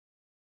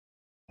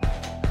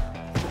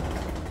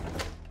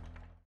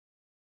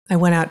I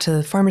went out to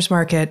the farmer's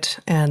market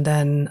and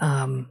then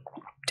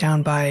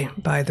down by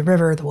the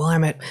river, the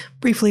Willamette,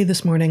 briefly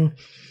this morning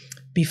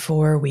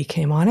before we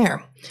came on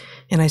air.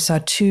 And I saw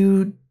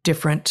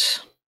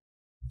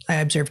I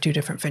observed two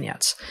different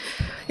vignettes.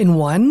 In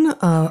one,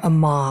 a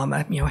mom,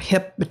 a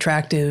hip,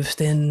 attractive,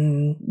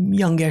 thin,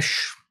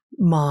 youngish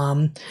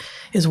mom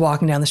is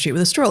walking down the street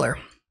with a stroller.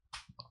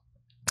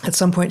 At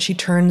some point, she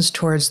turns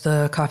towards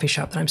the coffee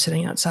shop that I'm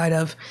sitting outside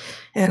of,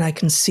 and I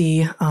can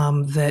see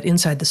that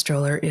inside the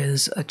stroller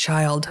is a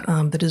child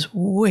that is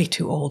way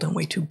too old and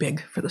way too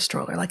big for the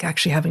stroller, like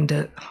actually having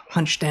to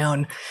hunch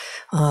down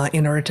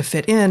in order to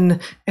fit in.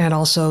 And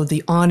also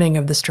the awning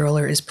of the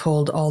stroller is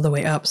pulled all the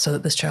way up so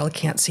that this child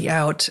can't see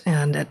out.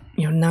 And at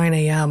 9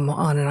 a.m.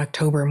 on an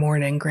October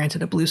morning,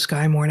 granted a blue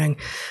sky morning,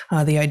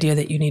 the idea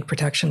that you need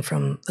protection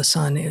from the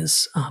sun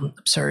is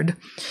absurd.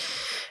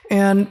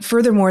 And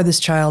furthermore,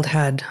 this child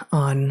had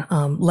on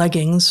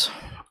leggings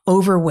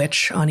over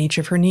which on each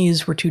of her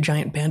knees were two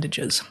giant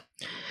bandages.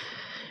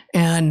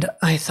 And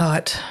I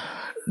thought,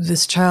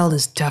 this child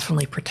is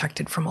definitely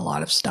protected from a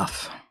lot of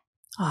stuff.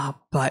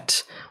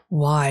 But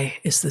why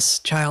is this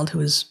child who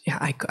is,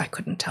 I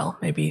couldn't tell,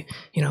 maybe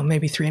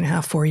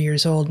 3.5, 4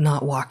 years old,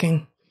 not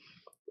walking?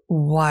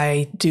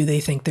 Why do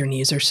they think their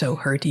knees are so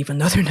hurt, even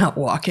though they're not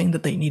walking,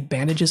 that they need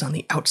bandages on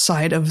the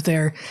outside of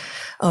their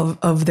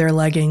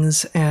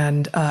leggings?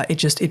 And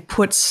it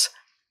puts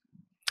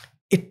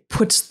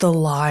the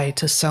lie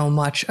to so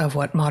much of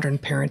what modern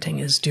parenting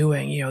is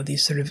doing.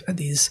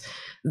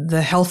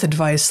 The health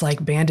advice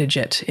like bandage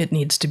it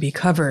needs to be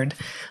covered,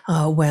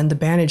 when the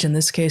bandage in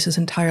this case is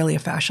entirely a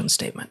fashion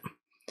statement.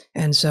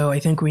 And so I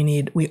think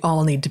we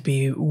all need to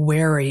be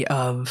wary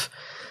of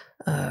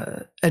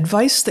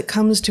advice that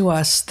comes to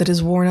us that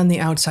is worn on the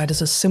outside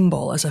as a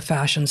symbol, as a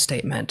fashion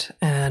statement,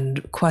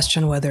 and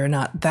question whether or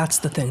not that's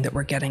the thing that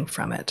we're getting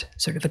from it.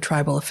 Sort of a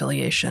tribal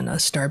affiliation, a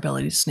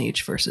star-bellied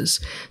sneetch versus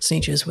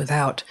sneetches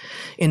without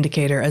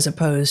indicator, as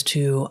opposed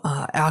to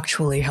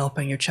actually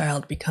helping your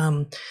child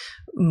become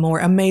more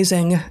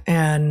amazing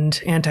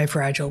and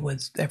anti-fragile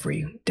with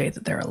every day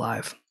that they're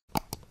alive.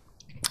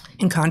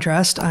 In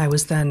contrast, I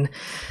was then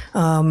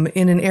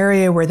in an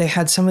area where they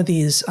had some of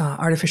these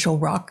artificial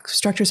rock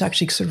structures,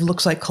 actually sort of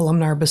looks like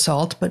columnar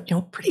basalt, but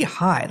pretty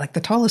high. Like the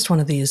tallest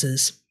one of these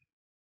is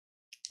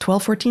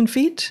 12, 14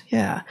 feet.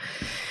 Yeah.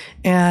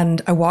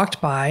 And I walked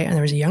by and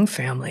there was a young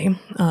family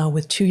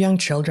with two young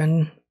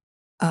children,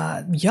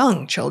 I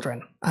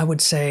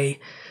would say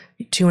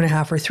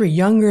 2.5 or 3,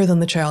 younger than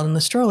the child in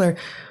the stroller,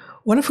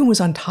 one of whom was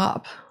on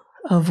top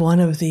of one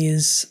of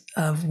these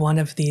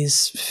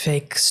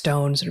fake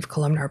stone sort of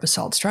columnar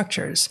basalt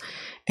structures.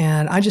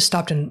 And I just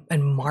stopped and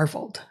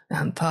marveled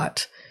and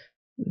thought,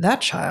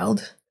 that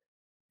child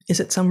is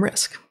at some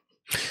risk.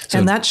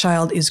 And that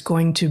child is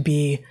going to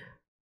be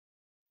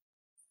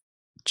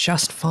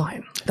just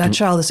fine. That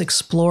child is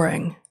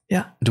exploring.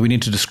 Yeah. Do we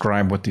need to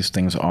describe what these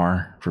things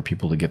are for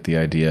people to get the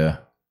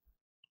idea?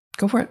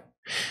 Go for it.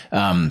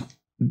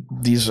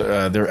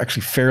 They're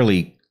actually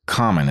fairly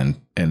common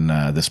in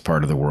this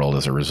part of the world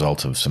as a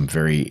result of some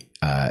very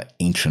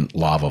ancient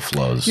lava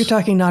flows. You're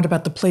talking not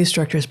about the play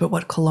structures, but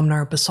what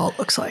columnar basalt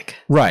looks like.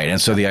 Right.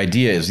 And so the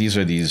idea is these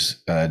are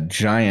these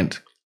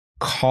giant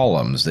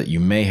columns that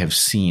you may have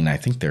seen. I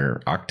think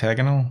they're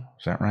octagonal.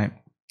 Is that right?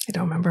 I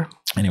don't remember.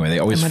 Anyway, they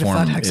always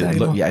form.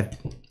 Hexagonal.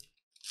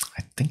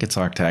 I think it's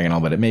octagonal,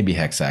 but it may be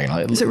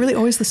hexagonal. Is it really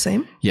always the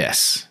same?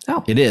 Yes.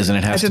 Oh. It is. And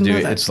it has to do,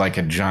 it's like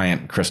a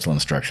giant crystalline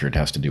structure. It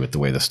has to do with the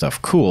way the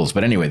stuff cools.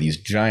 But anyway, these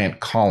giant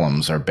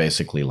columns are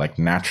basically like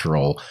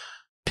natural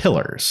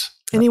pillars.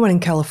 Anyone in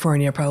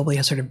California probably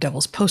has sort of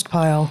Devil's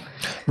Postpile.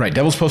 Right.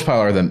 Devil's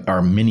Postpile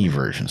are mini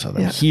versions of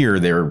them. Yeah. Here,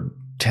 they're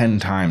 10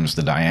 times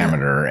the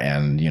diameter. Yeah.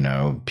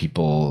 And,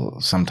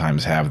 people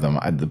sometimes have them.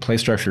 The play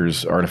structure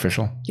is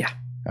artificial? Yeah.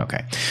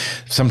 Okay.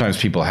 Sometimes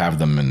people have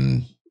them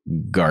in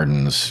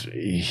gardens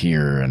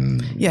here,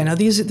 and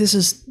this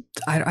is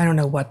I don't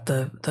know what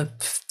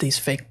these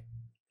fake,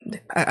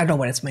 I don't know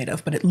what it's made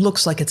of, but it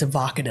looks like it's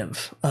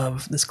evocative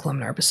of this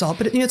columnar basalt.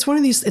 But it's one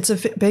of these. It's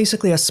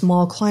basically a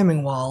small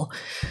climbing wall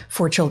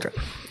for children,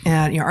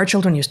 and our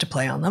children used to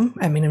play on them.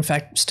 I mean, in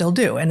fact, still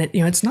do. And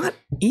it's not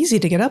easy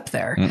to get up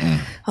there.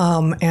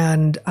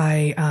 And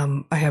I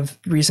have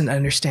reason to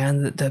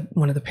understand that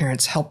one of the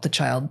parents helped the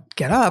child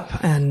get up,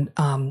 and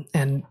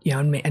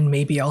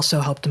maybe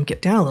also helped them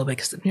get down a little bit,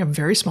 because you have a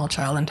very small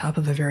child on top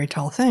of a very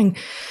tall thing.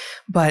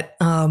 But,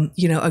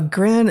 a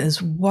grin as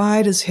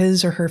wide as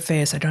his or her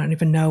face. I don't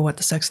even know what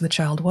the sex of the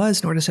child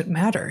was, nor does it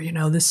matter.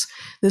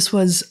 This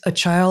was a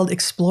child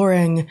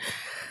exploring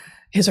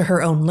his or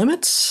her own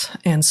limits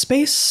and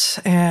space,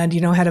 and,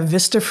 had a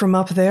vista from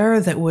up there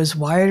that was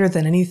wider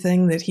than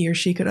anything that he or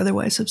she could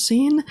otherwise have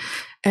seen.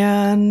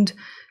 And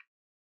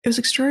It was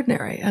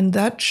extraordinary. And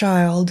that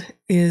child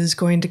is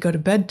going to go to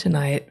bed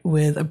tonight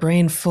with a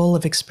brain full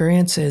of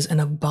experiences and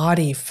a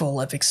body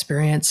full of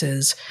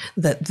experiences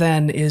that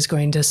then is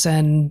going to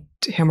send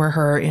him or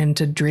her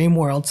into dream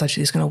world such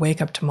that he's going to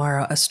wake up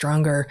tomorrow a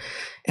stronger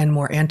and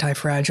more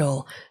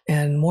anti-fragile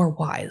and more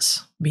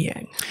wise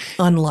being,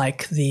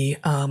 unlike the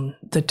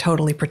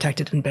totally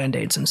protected in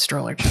Band-Aids and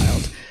stroller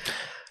child.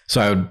 So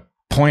I would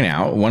point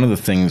out one of the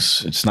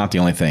things, it's not the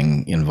only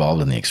thing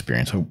involved in the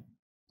experience.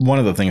 One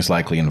of the things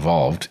likely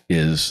involved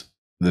is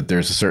that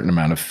there's a certain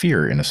amount of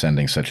fear in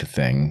ascending such a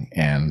thing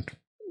and,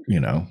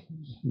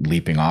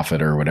 leaping off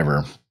it or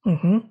whatever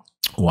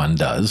one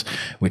does,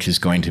 which is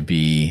going to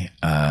be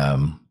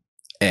hormonally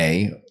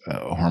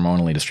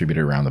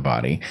distributed around the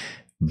body.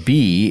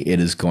 B, it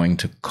is going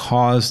to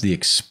cause the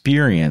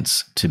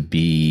experience to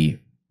be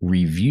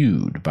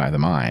reviewed by the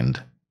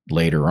mind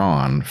later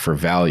on for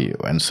value.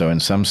 And so in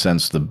some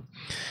sense, the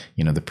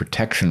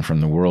protection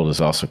from the world is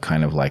also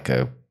kind of like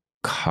a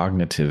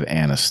cognitive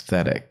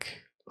anesthetic,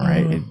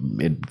 right?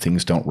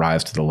 Things don't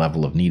rise to the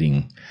level of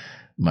needing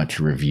much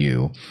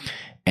review.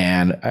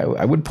 And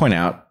I would point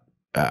out,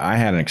 I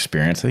had an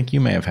experience, I think you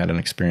may have had an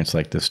experience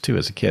like this too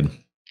as a kid.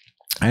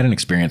 I had an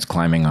experience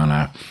climbing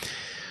on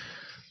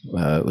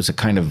it was a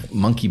kind of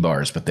monkey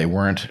bars, but they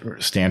weren't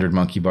standard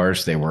monkey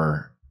bars. They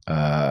were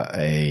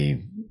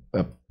they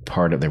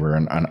were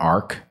an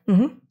arc.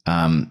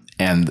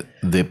 And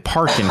the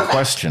park in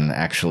question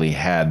actually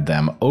had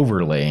them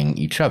overlaying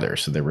each other.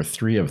 So there were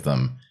 3 of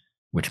them,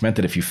 which meant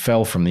that if you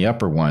fell from the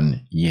upper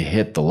one, you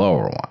hit the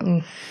lower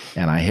one.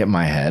 And I hit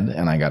my head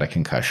and I got a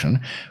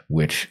concussion,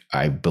 which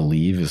I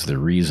believe is the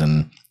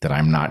reason that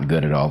I'm not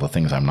good at all the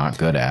things I'm not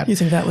good at. You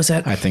think that was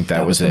it? I think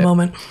that was the it.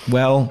 Moment.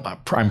 Well,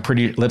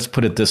 let's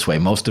put it this way.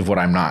 Most of what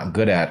I'm not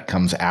good at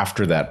comes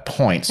after that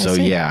point. So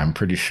yeah, I'm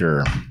pretty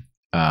sure.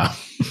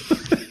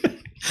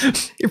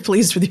 You're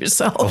pleased with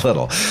yourself. A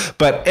little.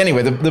 But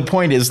anyway, the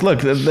point is,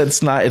 look,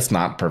 it's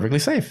not perfectly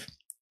safe,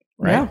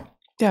 right?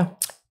 Yeah.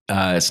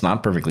 It's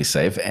not perfectly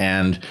safe.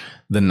 And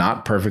the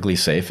not perfectly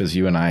safe, as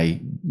you and I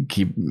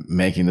keep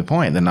making the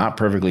point, the not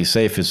perfectly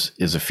safe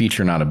is a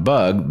feature, not a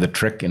bug. The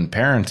trick in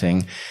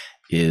parenting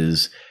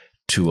is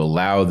to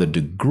allow the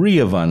degree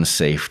of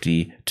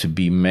unsafety to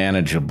be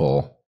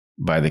manageable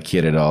by the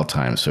kid at all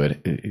times. So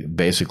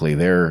basically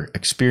their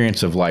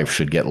experience of life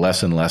should get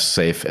less and less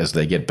safe as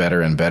they get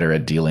better and better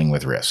at dealing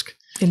with risk.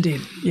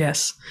 Indeed.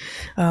 Yes.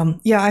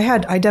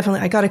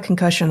 I got a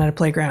concussion at a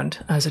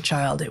playground as a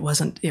child. It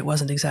wasn't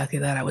exactly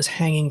that. I was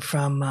hanging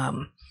from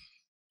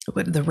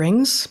the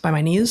rings by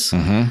my knees,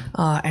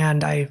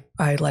 and I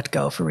let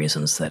go for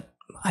reasons that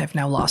I've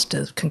now lost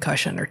a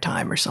concussion or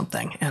time or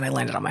something, and I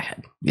landed on my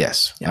head.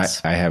 Yes.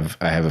 I have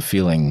a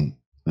feeling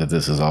that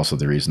this is also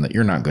the reason that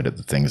you're not good at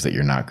the things that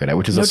you're not good at,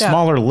 which is a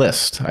smaller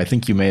list. I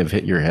think you may have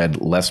hit your head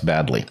less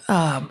badly.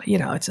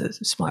 It's a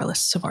smaller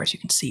list so far as you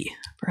can see,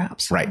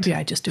 perhaps. Right. Maybe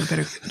I just do a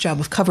better job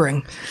of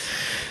covering.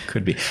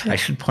 Could be. Yeah. I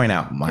should point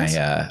out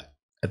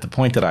at the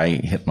point that I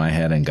hit my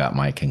head and got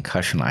my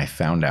concussion, I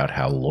found out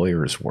how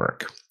lawyers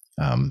work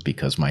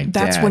because my dad.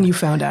 That's when you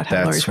found out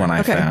how lawyers work.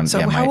 That's when I found.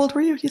 So how old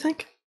were you, do you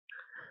think?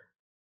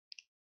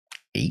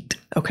 8.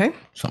 Okay.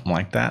 Something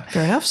like that.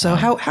 Fair enough. So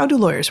how do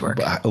lawyers work?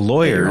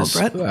 Lawyers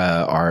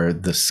are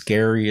the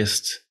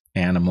scariest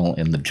animal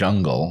in the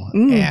jungle,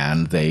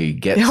 and they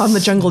get on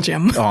the jungle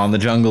gym. On the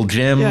jungle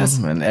gym, yes.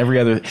 And every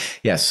other.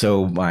 Yes.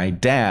 So my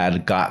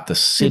dad got the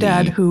city. Your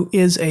dad, who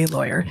is a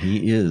lawyer.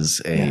 He is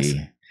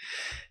a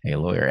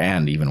lawyer,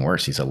 and even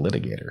worse, he's a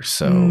litigator.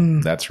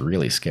 So that's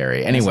really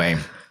scary. Anyway.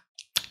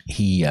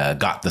 He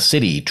got the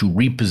city to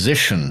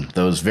reposition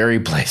those very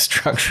play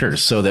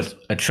structures so that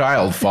a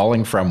child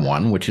falling from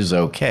one, which is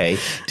okay,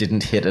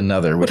 didn't hit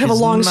another. Would have a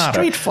long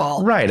straight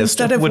fall. Right.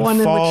 Instead of would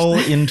one fall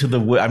into the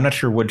wood. I'm not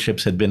sure wood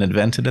chips had been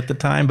invented at the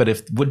time, but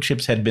if wood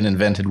chips had been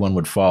invented, one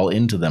would fall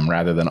into them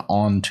rather than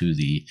onto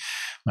the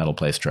metal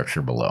play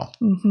structure below.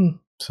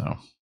 So.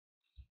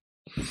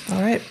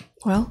 All right.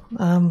 Well,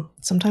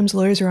 sometimes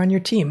lawyers are on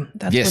your team.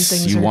 That's when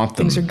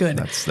things are good.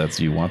 That's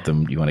you want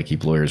them. You want to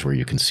keep lawyers where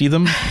you can see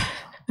them.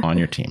 On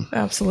your team.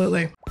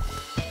 Absolutely.